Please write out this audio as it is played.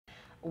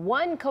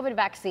One COVID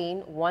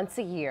vaccine once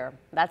a year.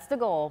 That's the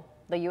goal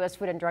the U.S.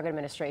 Food and Drug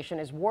Administration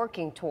is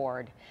working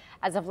toward.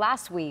 As of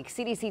last week,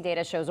 CDC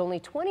data shows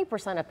only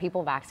 20% of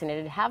people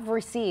vaccinated have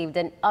received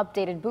an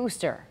updated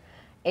booster.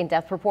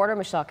 In-depth reporter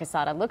Michelle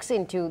Quesada looks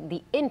into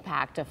the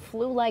impact a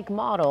flu-like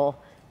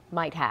model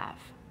might have.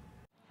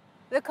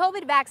 The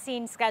COVID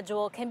vaccine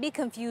schedule can be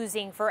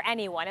confusing for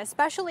anyone,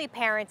 especially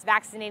parents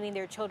vaccinating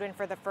their children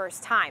for the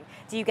first time.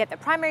 Do you get the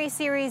primary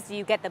series? Do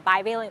you get the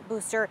bivalent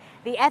booster?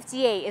 The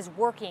FDA is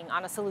working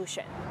on a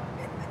solution.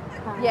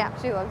 Yeah,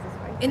 she loves this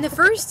one. In the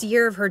first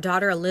year of her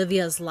daughter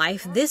Olivia's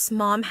life, this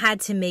mom had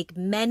to make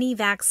many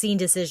vaccine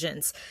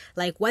decisions,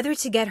 like whether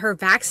to get her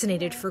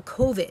vaccinated for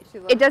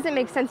COVID. It doesn't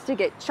make sense to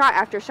get shot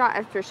after shot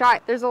after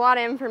shot. There's a lot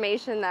of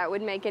information that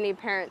would make any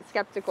parent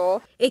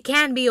skeptical. It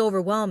can be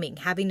overwhelming,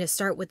 having to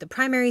start with the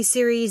primary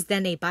series,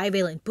 then a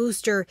bivalent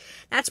booster.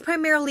 That's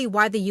primarily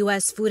why the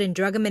U.S. Food and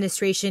Drug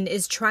Administration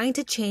is trying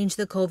to change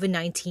the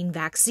COVID-19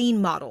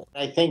 vaccine model.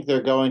 I think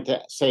they're going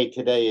to say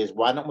today is,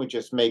 why don't we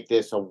just make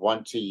this a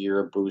once-a-year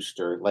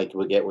booster like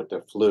we get with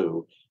the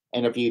flu?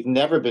 And if you've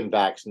never been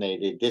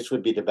vaccinated, this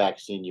would be the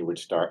vaccine you would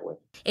start with.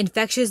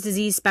 Infectious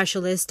disease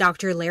specialist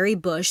Dr. Larry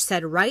Bush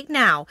said right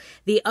now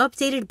the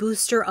updated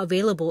booster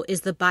available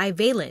is the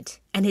bivalent,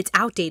 and it's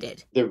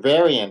outdated. The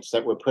variants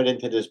that were put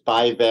into this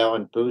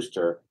bivalent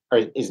booster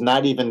is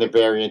not even the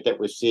variant that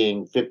we're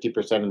seeing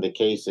 50% of the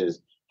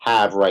cases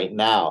have right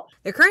now.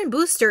 The current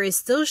booster is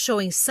still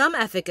showing some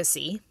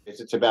efficacy.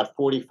 It's about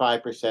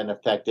 45%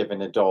 effective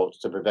in adults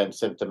to prevent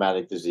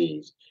symptomatic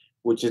disease,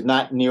 which is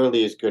not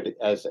nearly as good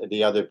as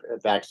the other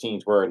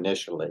vaccines were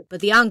initially.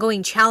 But the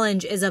ongoing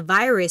challenge is a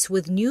virus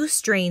with new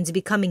strains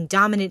becoming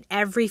dominant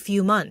every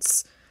few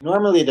months.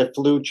 Normally the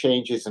flu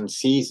changes in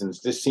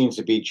seasons. This seems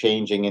to be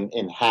changing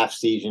in half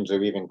seasons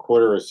or even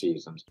quarter of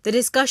seasons. The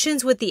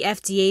discussions with the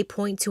FDA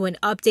point to an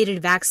updated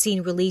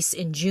vaccine release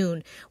in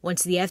June.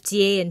 Once the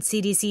FDA and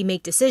CDC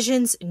make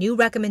decisions, new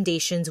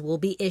recommendations will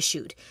be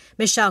issued.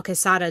 Michelle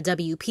Quesada,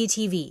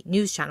 WPTV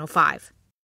News Channel 5.